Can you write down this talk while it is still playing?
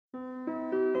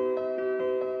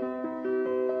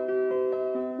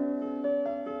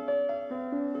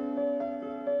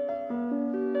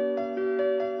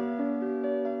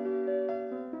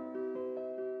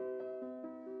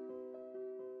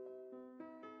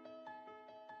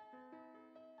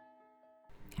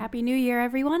Happy New Year,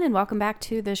 everyone, and welcome back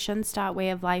to the Schoenstatt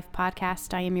Way of Life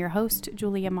podcast. I am your host,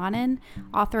 Julia Manin,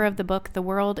 author of the book, The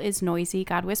World is Noisy,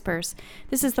 God Whispers.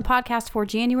 This is the podcast for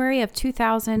January of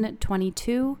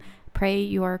 2022. Pray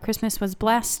your Christmas was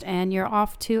blessed and you're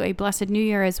off to a blessed New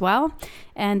Year as well.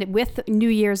 And with New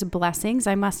Year's blessings,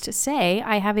 I must say,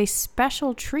 I have a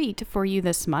special treat for you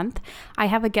this month. I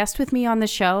have a guest with me on the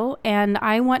show, and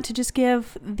I want to just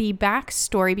give the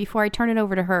backstory before I turn it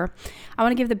over to her. I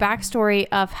want to give the backstory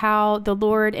of how the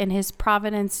Lord and His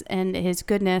providence and His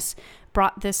goodness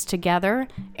brought this together.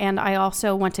 And I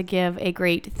also want to give a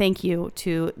great thank you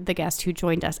to the guest who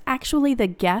joined us. Actually, the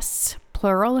guests,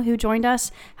 plural, who joined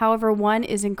us. However, one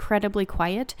is incredibly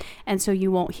quiet, and so you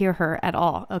won't hear her at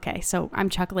all. Okay, so I'm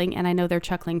chuckling, and I know they're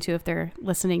chuckling too if they're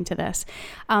listening to this.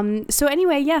 So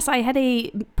anyway, yes, I had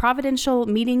a providential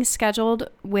meeting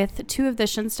scheduled with two of the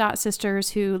Schoenstatt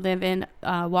sisters who live in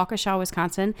Waukesha,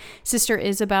 Wisconsin, Sister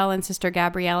Isabel and Sister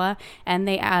Gabriella, and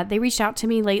they reached out to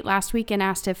me late last week and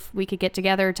asked if we could get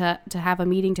together to have a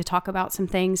meeting to talk about some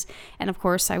things. And of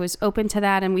course, I was open to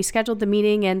that, and we scheduled the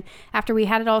meeting, and after we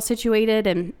had it all situated,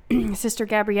 and Sister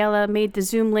Gabriella made the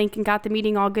Zoom link and got the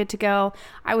meeting all good to go,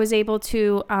 I was able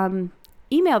to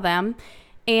email them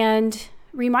and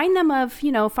remind them of,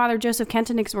 Father Joseph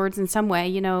Kentenich's words in some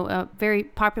way, a very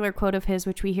popular quote of his,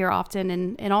 which we hear often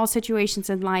in all situations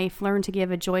in life: learn to give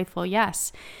a joyful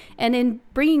yes. And in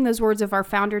bringing those words of our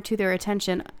founder to their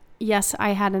attention, yes,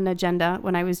 I had an agenda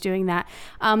when I was doing that.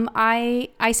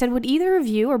 I said, would either of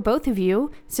you or both of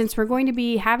you, since we're going to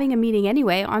be having a meeting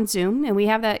anyway on Zoom, and we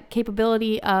have that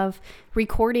capability of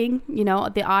recording,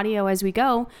 the audio as we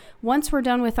go, once we're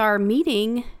done with our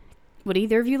meeting, would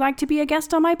either of you like to be a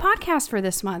guest on my podcast for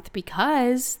this month?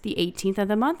 Because the 18th of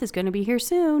the month is going to be here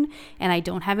soon, and I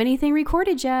don't have anything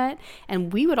recorded yet,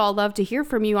 and we would all love to hear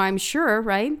from you, I'm sure,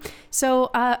 right? So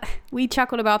we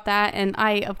chuckled about that, and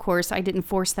I didn't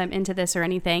force them into this or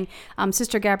anything.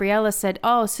 Sister Gabriella said,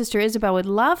 oh, Sister Isabel would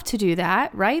love to do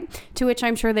that, right? To which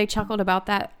I'm sure they chuckled about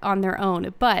that on their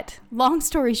own. But long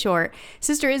story short,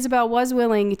 Sister Isabel was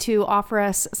willing to offer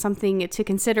us something to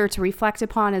consider, to reflect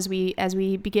upon as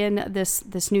we begin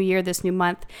this new year, this new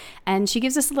month. And she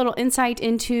gives us a little insight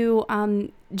into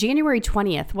January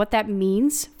 20th, what that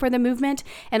means for the movement,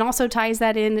 and also ties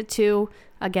that into,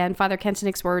 again, Father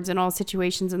Kentenich's words: in all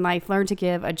situations in life, learn to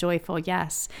give a joyful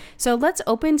yes. So let's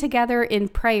open together in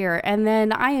prayer, and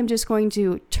then I am just going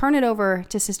to turn it over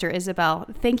to Sister Isabel.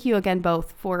 Thank you again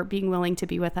both for being willing to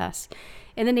be with us.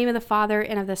 In the name of the Father,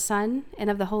 and of the Son, and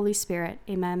of the Holy Spirit,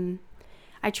 amen.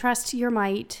 I trust your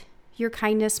might, your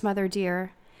kindness, Mother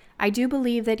dear. I do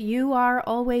believe that you are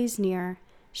always near.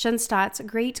 Schoenstatt's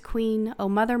great queen, O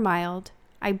Mother mild,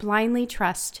 I blindly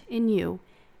trust in you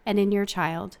and in your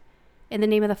child. In the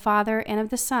name of the Father, and of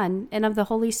the Son, and of the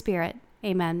Holy Spirit,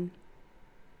 amen.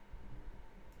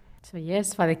 So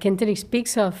yes, Father Kentenich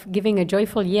speaks of giving a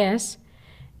joyful yes.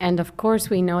 And of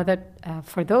course, we know that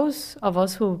for those of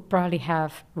us who probably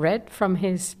have read from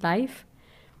his life,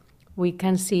 we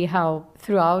can see how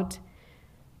throughout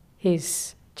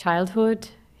his childhood,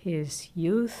 his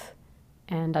youth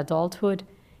and adulthood,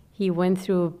 he went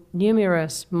through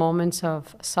numerous moments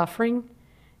of suffering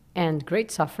and great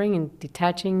suffering in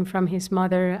detaching from his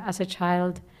mother as a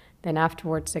child, then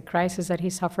afterwards the crisis that he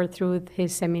suffered through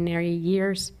his seminary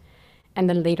years, and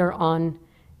then later on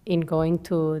in going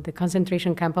to the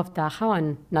concentration camp of Dachau,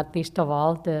 and not least of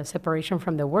all, the separation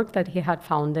from the work that he had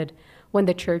founded when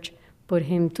the church put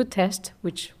him to test,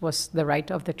 which was the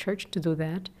right of the church to do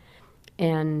that.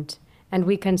 And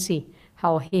we can see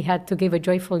how he had to give a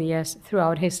joyful yes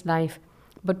throughout his life.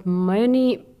 But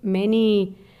many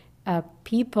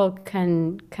people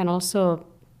can also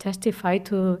testify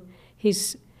to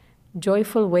his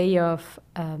joyful way of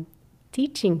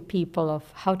teaching people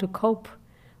of how to cope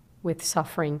with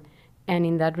suffering. And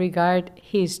in that regard,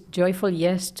 his joyful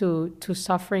yes to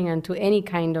suffering and to any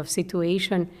kind of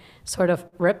situation sort of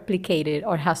replicated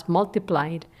or has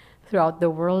multiplied throughout the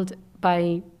world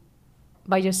by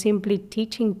just simply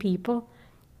teaching people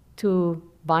to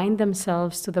bind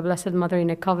themselves to the Blessed Mother in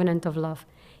a covenant of love.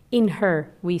 In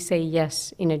her, we say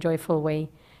yes in a joyful way.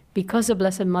 Because the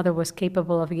Blessed Mother was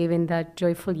capable of giving that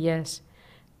joyful yes,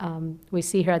 we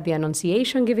see her at the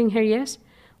Annunciation giving her yes.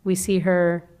 We see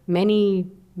her many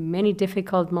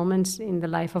difficult moments in the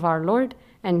life of our Lord,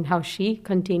 and how she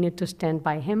continued to stand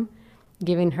by him,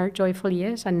 giving her joyful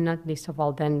yes, and not least of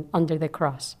all then under the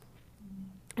cross.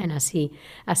 And as he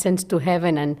ascends to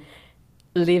heaven and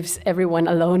leaves everyone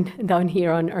alone down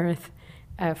here on earth,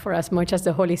 for as much as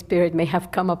the Holy Spirit may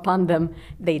have come upon them,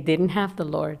 they didn't have the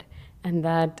Lord. And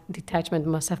that detachment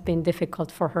must have been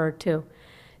difficult for her too.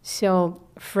 So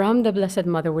from the Blessed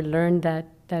Mother, we learned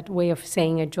that way of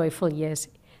saying a joyful yes.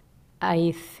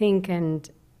 I think, and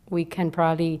we can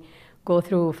probably go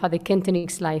through Father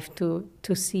Kentenich's life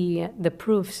to see the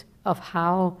proofs of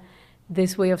how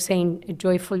this way of saying a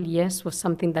joyful yes was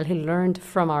something that he learned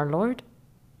from our Lord,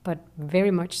 but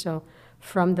very much so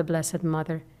from the Blessed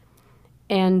Mother.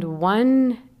 And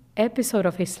one episode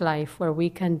of his life where we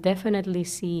can definitely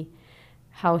see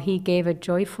how he gave a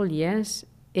joyful yes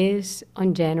is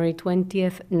on January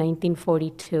 20th,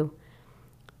 1942.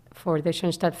 For the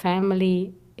Schoenstatt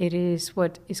family, it is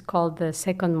what is called the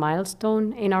second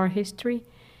milestone in our history.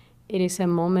 It is a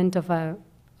moment of a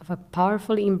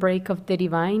powerful inbreak of the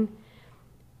divine.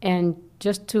 And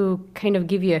just to kind of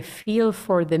give you a feel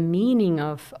for the meaning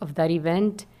of that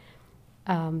event,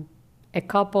 a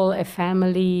couple, a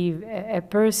family, a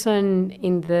person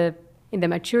in the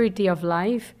maturity of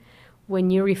life, when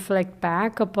you reflect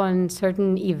back upon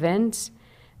certain events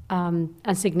and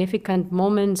significant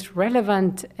moments,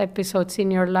 relevant episodes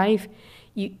in your life,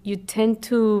 you tend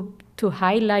to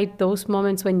highlight those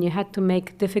moments when you had to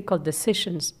make difficult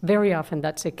decisions. Very often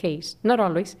that's the case. Not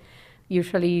always.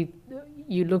 Usually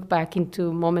you look back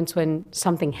into moments when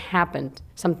something happened,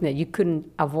 something that you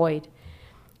couldn't avoid.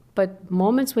 But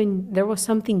moments when there was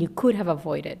something you could have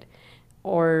avoided,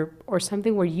 or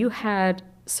something where you had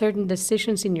certain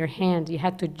decisions in your hand, you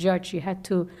had to judge, you had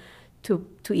to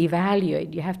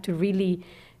evaluate, you have to really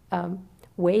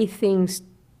weigh things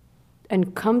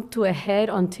and come to a head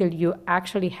until you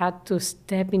actually had to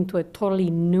step into a totally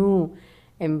new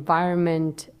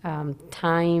environment,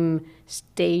 time,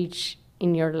 stage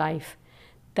in your life.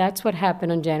 That's what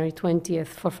happened on January 20th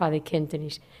for Father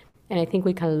Kentenich. And I think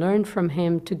we can learn from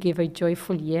him to give a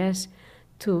joyful yes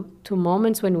to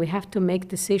moments when we have to make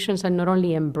decisions and not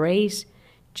only embrace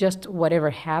just whatever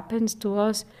happens to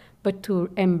us, but to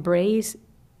embrace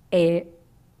a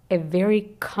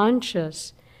very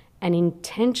conscious and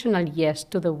intentional yes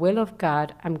to the will of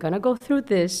God. I'm going to go through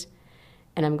this,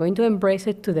 and I'm going to embrace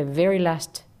it to the very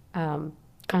last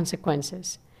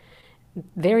consequences.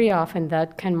 Very often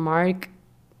that can mark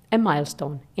a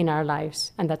milestone in our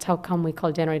lives, and that's how come we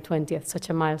call January 20th such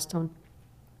a milestone.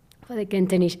 Father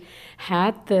Kentenich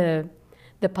had the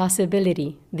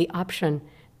possibility, the option,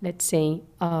 let's say,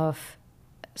 of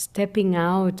stepping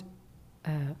out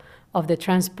of the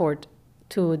transport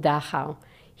to Dachau.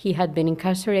 He had been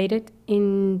incarcerated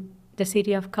in the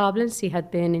city of Koblenz. He had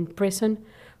been in prison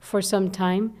for some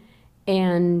time,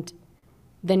 and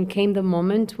then came the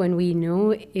moment when we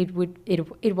knew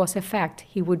it was a fact.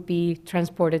 He would be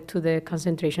transported to the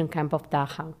concentration camp of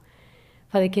Dachau.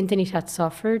 Father Kentenich had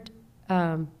suffered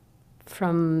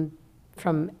from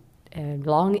a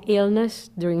long illness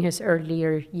during his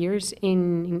earlier years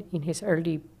in his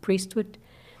early priesthood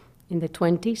in the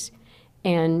 20s,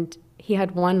 and he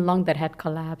had one lung that had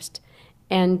collapsed.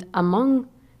 And among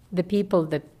the people,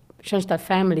 the Schoenstatt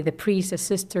family, the priests, the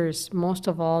sisters, most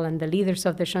of all, and the leaders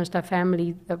of the Schoenstatt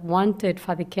family that wanted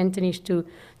Father Kentenich to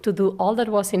do all that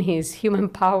was in his human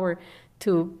power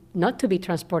to not to be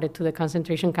transported to the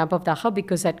concentration camp of Dachau,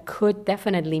 because that could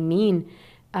definitely mean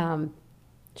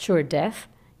sure death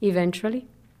eventually.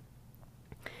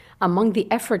 Among the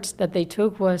efforts that they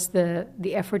took was the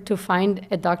effort to find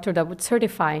a doctor that would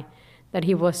certify that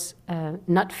he was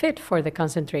not fit for the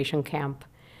concentration camp.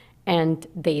 And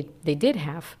they did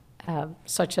have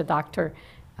such a doctor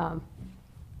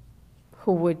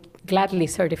who would gladly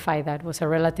certify that, was a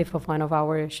relative of one of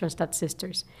our Schoenstatt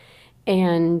sisters.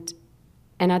 And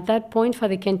at that point,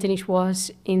 Father Kentenich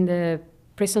was in the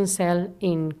prison cell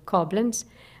in Koblenz,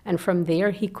 and from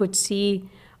there he could see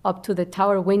up to the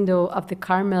tower window of the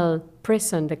Carmel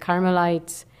prison. The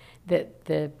Carmelites,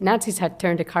 the Nazis had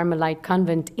turned the Carmelite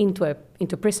convent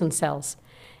into prison cells.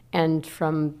 And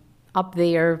from up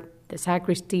there, the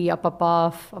sacristy up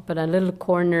above, up in a little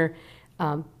corner,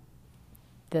 the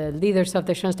leaders of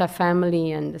the Schoenstatt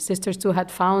family and the sisters too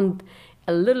had found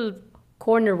a little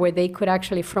corner where they could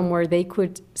actually, from where they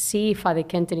could see Father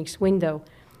Kentenich's window.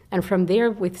 And from there,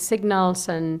 with signals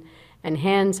and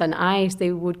hands and eyes,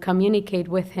 they would communicate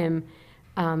with him,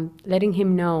 letting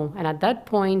him know. And at that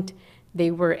point, they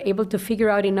were able to figure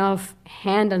out enough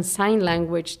hand and sign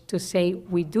language to say,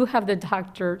 we do have the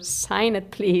doctor, sign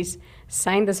it please,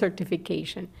 sign the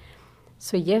certification.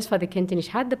 So yes, Father Kentenich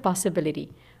had the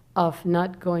possibility of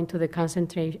not going to the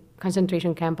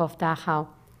concentration camp of Dachau.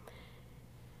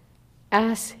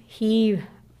 As he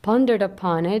pondered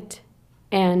upon it,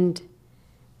 and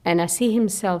as he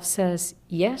himself says,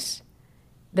 yes,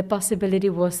 the possibility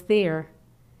was there.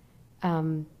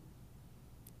 And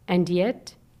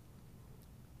yet,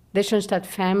 the Schoenstatt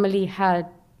family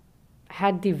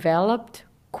had developed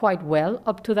quite well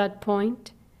up to that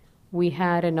point. We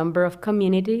had a number of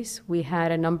communities. We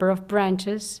had a number of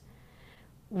branches.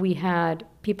 We had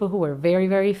people who were very,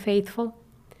 very faithful.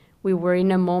 We were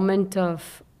in a moment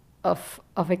of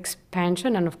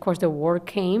expansion, and of course the war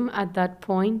came at that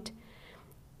point.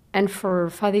 And for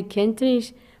Father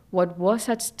Kentenich, what was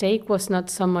at stake was not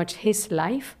so much his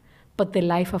life, but the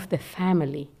life of the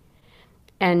family.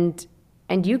 And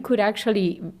you could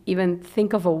actually even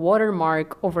think of a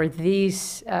watermark over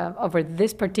this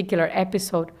particular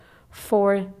episode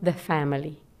for the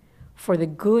family, for the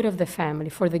good of the family,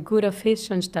 for the good of his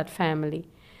Schoenstatt family,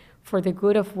 for the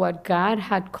good of what God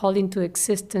had called into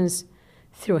existence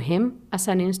through him as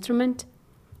an instrument.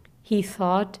 He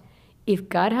thought, if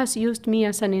God has used me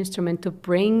as an instrument to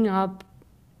bring up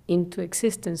into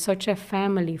existence such a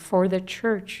family for the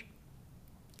church,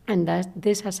 and that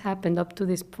this has happened up to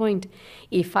this point,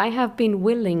 if I have been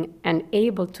willing and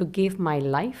able to give my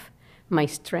life, my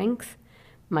strength,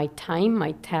 my time,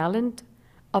 my talent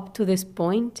up to this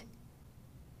point,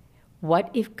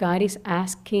 what if God is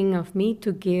asking of me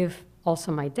to give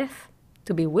also my death,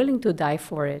 to be willing to die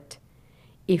for it?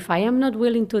 If I am not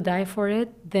willing to die for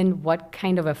it, then what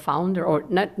kind of a founder, or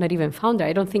not even founder,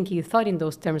 I don't think he thought in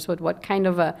those terms, but what kind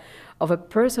of a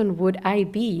person would I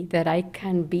be that I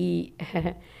can be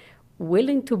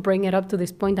willing to bring it up to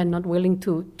this point and not willing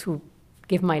to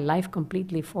give my life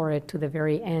completely for it to the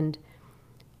very end?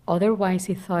 Otherwise,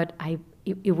 he thought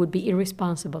it would be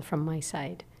irresponsible from my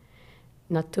side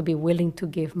not to be willing to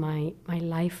give my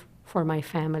life for my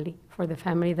family, for the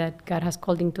family that God has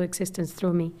called into existence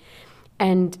through me.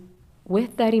 And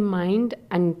with that in mind,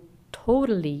 and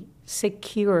totally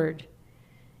secured,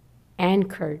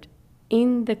 anchored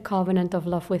in the covenant of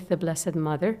love with the Blessed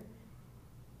Mother,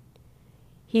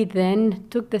 he then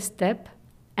took the step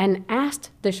and asked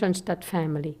the Schoenstatt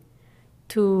family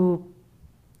to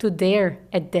dare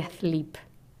a death leap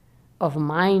of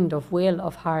mind, of will,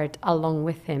 of heart along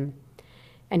with him.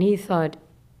 And he thought,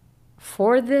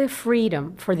 for the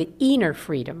freedom, for the inner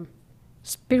freedom,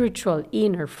 spiritual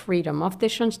inner freedom of the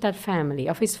Schoenstatt family,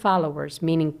 of his followers,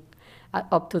 meaning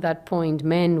up to that point,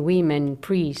 men, women,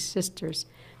 priests, sisters,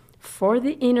 for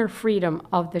the inner freedom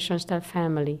of the Schoenstatt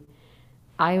family,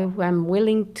 I am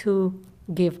willing to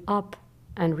give up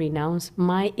and renounce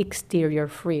my exterior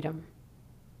freedom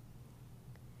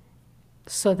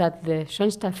so that the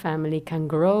Schoenstatt family can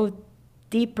grow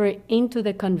deeper into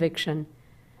the conviction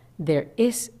there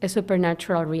is a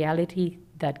supernatural reality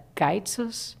that guides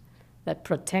us, that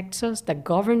protects us, that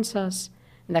governs us,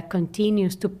 and that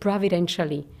continues to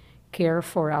providentially care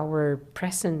for our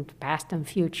present, past, and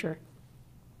future.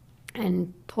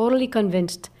 And totally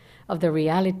convinced of the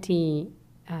reality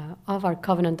of our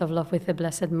covenant of love with the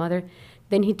Blessed Mother,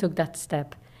 then he took that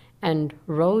step and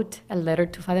wrote a letter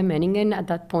to Father Menningen at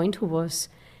that point, who was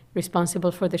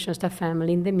responsible for the Schoenstatt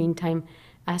family in the meantime,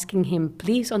 asking him,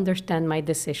 please understand my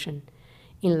decision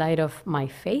in light of my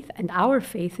faith and our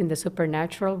faith in the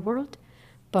supernatural world,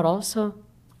 but also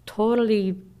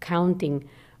totally counting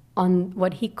on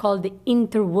what he called the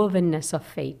interwovenness of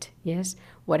fate. Yes,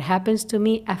 what happens to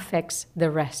me affects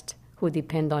the rest who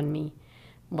depend on me.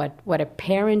 What a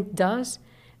parent does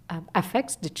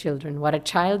affects the children. What a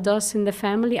child does in the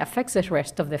family affects the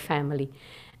rest of the family.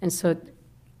 And so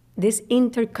this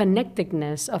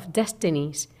interconnectedness of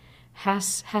destinies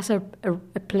has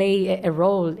a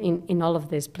role in all of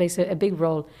this, plays a big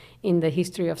role in the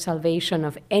history of salvation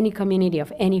of any community,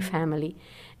 of any family.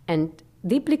 And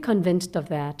deeply convinced of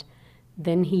that,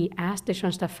 then he asked the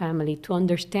Schoenstatt family to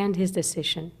understand his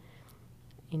decision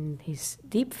in his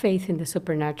deep faith in the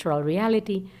supernatural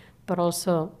reality, but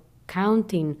also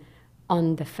counting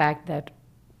on the fact that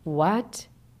what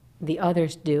the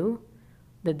others do,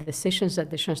 the decisions that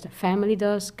the Schoenstatt family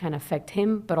does can affect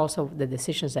him, but also the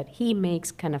decisions that he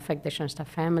makes can affect the Schoenstatt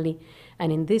family.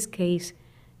 And in this case,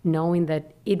 knowing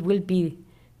that it will be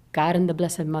God and the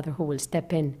Blessed Mother who will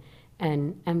step in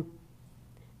and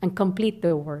complete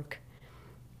the work.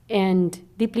 And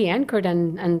deeply anchored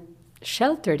and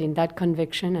sheltered in that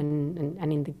conviction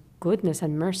and in the goodness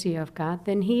and mercy of God,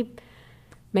 then he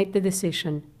made the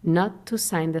decision not to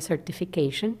sign the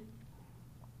certification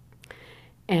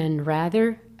and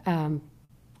rather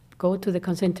go to the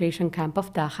concentration camp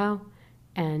of Dachau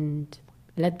and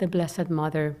let the Blessed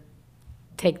Mother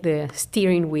take the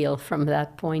steering wheel from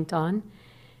that point on,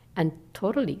 and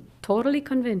totally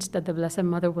convinced that the Blessed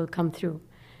Mother will come through.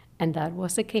 And that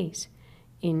was the case.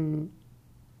 In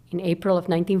April of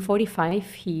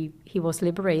 1945, he was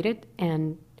liberated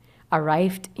and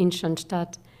arrived in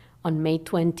Schoenstatt on May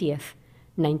 20th,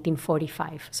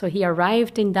 1945. So he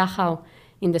arrived in Dachau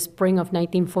in the spring of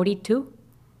 1942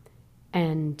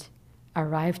 and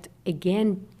arrived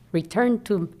again, returned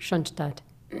to Schoenstatt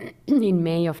in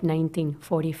May of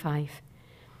 1945.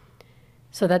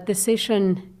 So that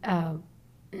decision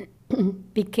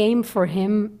became for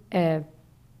him a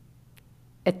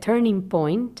turning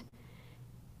point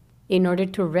in order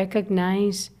to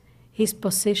recognize his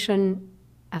position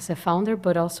as a founder,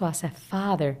 but also as a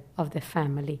father of the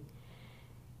family,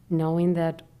 knowing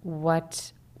that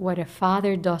what a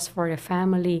father does for a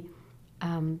family,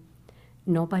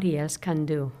 nobody else can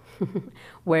do.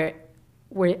 Where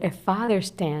a father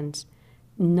stands,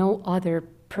 no other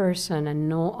person and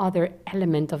no other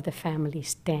element of the family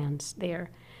stands there.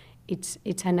 It's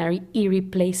an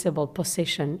irreplaceable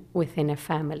position within a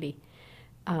family.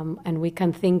 And we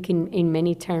can think in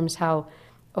many terms how,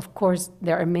 of course,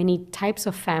 there are many types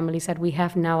of families that we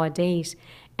have nowadays,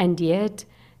 and yet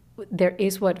there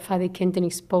is what Father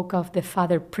Kentenich spoke of, the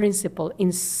father principle.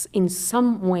 In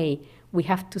some way, we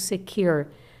have to secure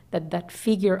that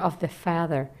figure of the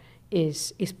father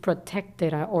is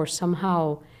protected or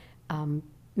somehow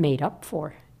made up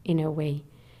for in a way,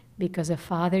 because a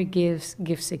father gives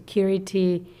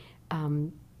security,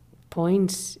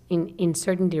 points in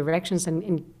certain directions,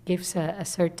 and gives a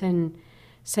certain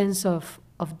sense of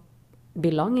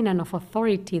belonging and of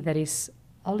authority that is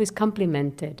always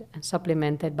complemented and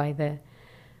supplemented by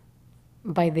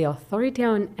the authority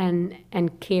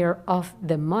and care of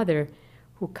the mother,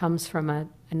 who comes from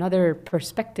another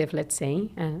perspective, let's say,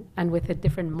 and with a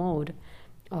different mode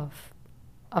of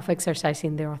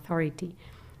exercising their authority.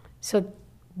 So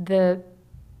the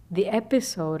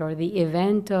episode or the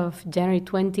event of January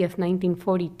 20th,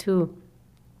 1942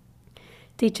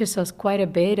 teaches us quite a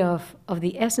bit of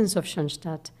the essence of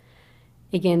Schoenstatt.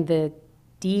 Again, the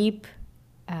deep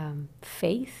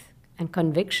faith and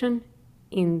conviction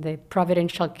in the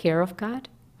providential care of God,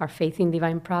 our faith in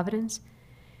divine providence,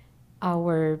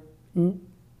 our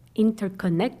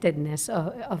interconnectedness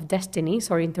of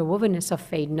destinies or interwovenness of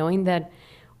fate, knowing that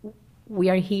we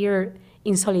are here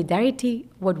in solidarity.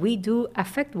 What we do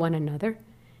affect one another,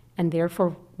 and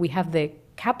therefore we have the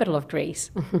capital of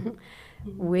grace.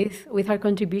 With our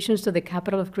contributions to the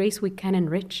capital of grace, we can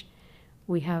enrich.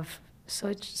 We have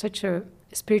such a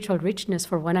spiritual richness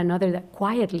for one another that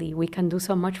quietly we can do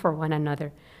so much for one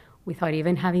another without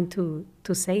even having to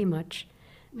say much.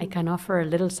 I can offer a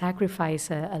little sacrifice,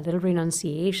 a little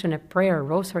renunciation, a prayer, a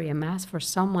rosary, a mass for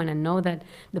someone, and know that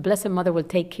the Blessed Mother will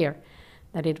take care,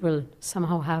 that it will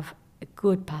somehow have a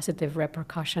good positive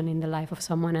repercussion in the life of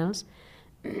someone else.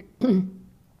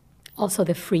 Also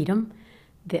the freedom,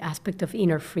 the aspect of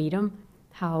inner freedom,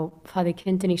 how Father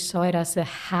Kentenich saw it as the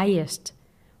highest,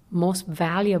 most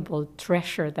valuable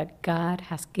treasure that God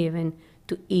has given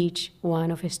to each one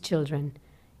of his children,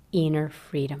 inner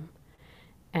freedom.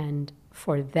 And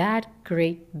for that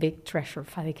great big treasure,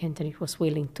 Father Kentenich was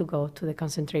willing to go to the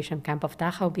concentration camp of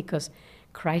Dachau, because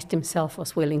Christ himself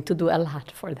was willing to do a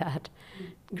lot for that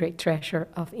great treasure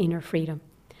of inner freedom.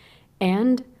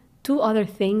 And two other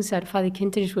things that Father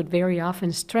Kentenich would very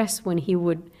often stress when he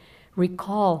would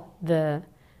recall the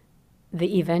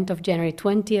event of January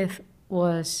 20th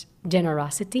was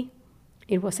generosity.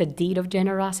 It was a deed of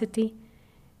generosity.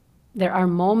 There are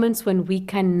moments when we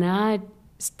cannot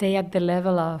stay at the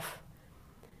level of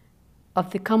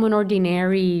the common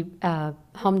ordinary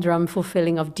humdrum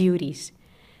fulfilling of duties.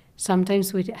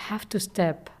 Sometimes we have to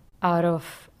step out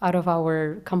of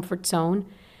our comfort zone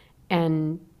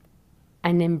and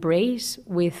embrace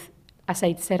with, as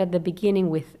I said at the beginning,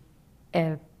 with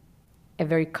a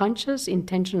very conscious,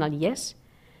 intentional yes,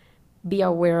 be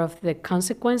aware of the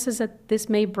consequences that this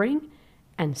may bring,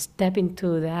 and step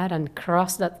into that and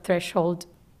cross that threshold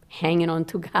hanging on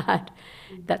to God.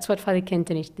 That's what Father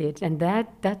Kentenich did. And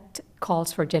that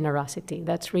calls for generosity.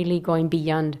 That's really going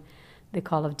beyond the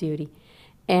call of duty.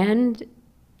 And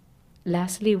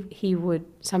lastly, he would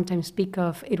sometimes speak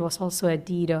of, it was also a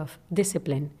deed of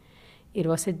discipline. It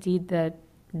was a deed that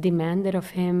demanded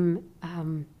of him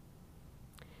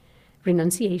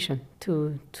renunciation,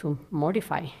 to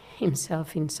mortify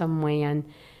himself in some way. And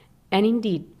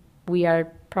indeed, we are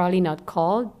probably not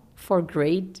called for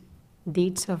great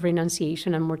deeds of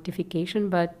renunciation and mortification,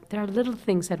 but there are little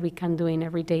things that we can do in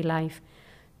everyday life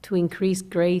to increase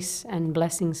grace and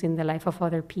blessings in the life of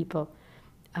other people.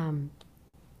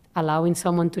 Allowing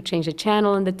someone to change the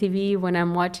channel on the TV when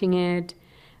I'm watching it,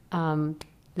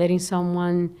 letting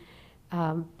someone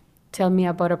tell me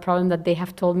about a problem that they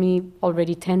have told me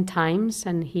already 10 times,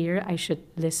 and here I should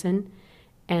listen,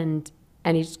 and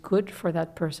it's good for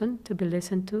that person to be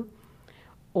listened to.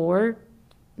 Or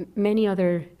many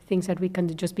other things that we can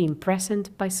do, just being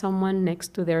present by someone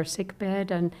next to their sick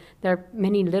bed. And there are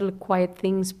many little quiet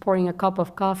things, pouring a cup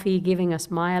of coffee, giving a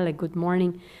smile, a good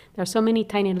morning. There are so many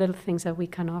tiny little things that we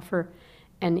can offer.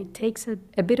 And it takes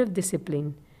a bit of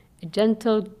discipline, a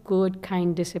gentle, good,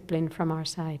 kind discipline from our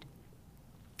side.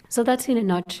 So that's in a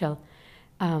nutshell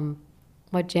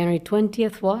what January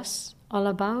 20th was all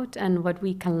about and what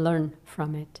we can learn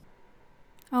from it.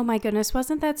 Oh my goodness,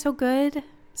 wasn't that so good?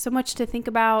 So much to think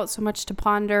about, so much to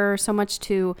ponder, so much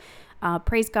to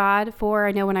praise God for.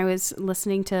 I know when I was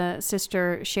listening to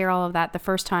Sister share all of that the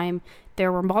first time,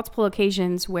 there were multiple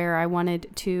occasions where I wanted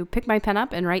to pick my pen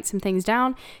up and write some things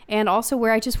down, and also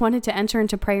where I just wanted to enter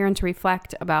into prayer and to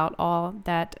reflect about all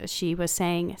that she was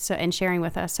saying and sharing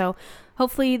with us. So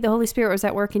hopefully the Holy Spirit was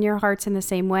at work in your hearts in the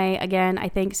same way. Again, I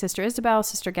thank Sister Isabel,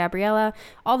 Sister Gabriella,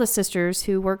 all the sisters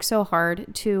who work so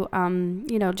hard to,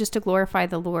 just to glorify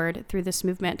the Lord through this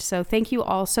movement. So thank you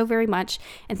all so very much.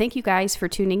 And thank you guys for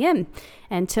tuning in.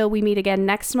 Until we meet again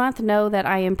next month, know that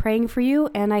I am praying for you,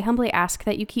 and I humbly ask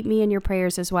that you keep me in your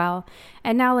prayers as well.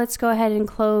 And now let's go ahead and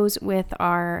close with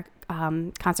our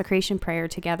consecration prayer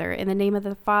together. In the name of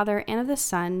the Father, and of the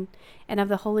Son, and of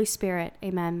the Holy Spirit.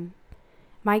 Amen.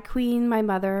 My Queen, my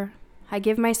Mother, I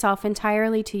give myself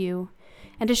entirely to you,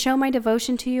 and to show my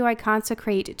devotion to you, I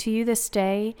consecrate to you this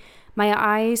day my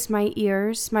eyes, my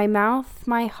ears, my mouth,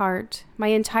 my heart, my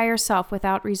entire self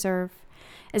without reserve.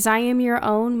 As I am your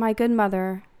own, my good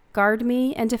Mother, guard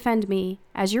me and defend me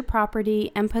as your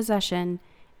property and possession.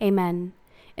 Amen.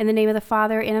 In the name of the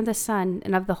Father, and of the Son,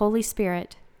 and of the Holy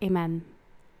Spirit. Amen.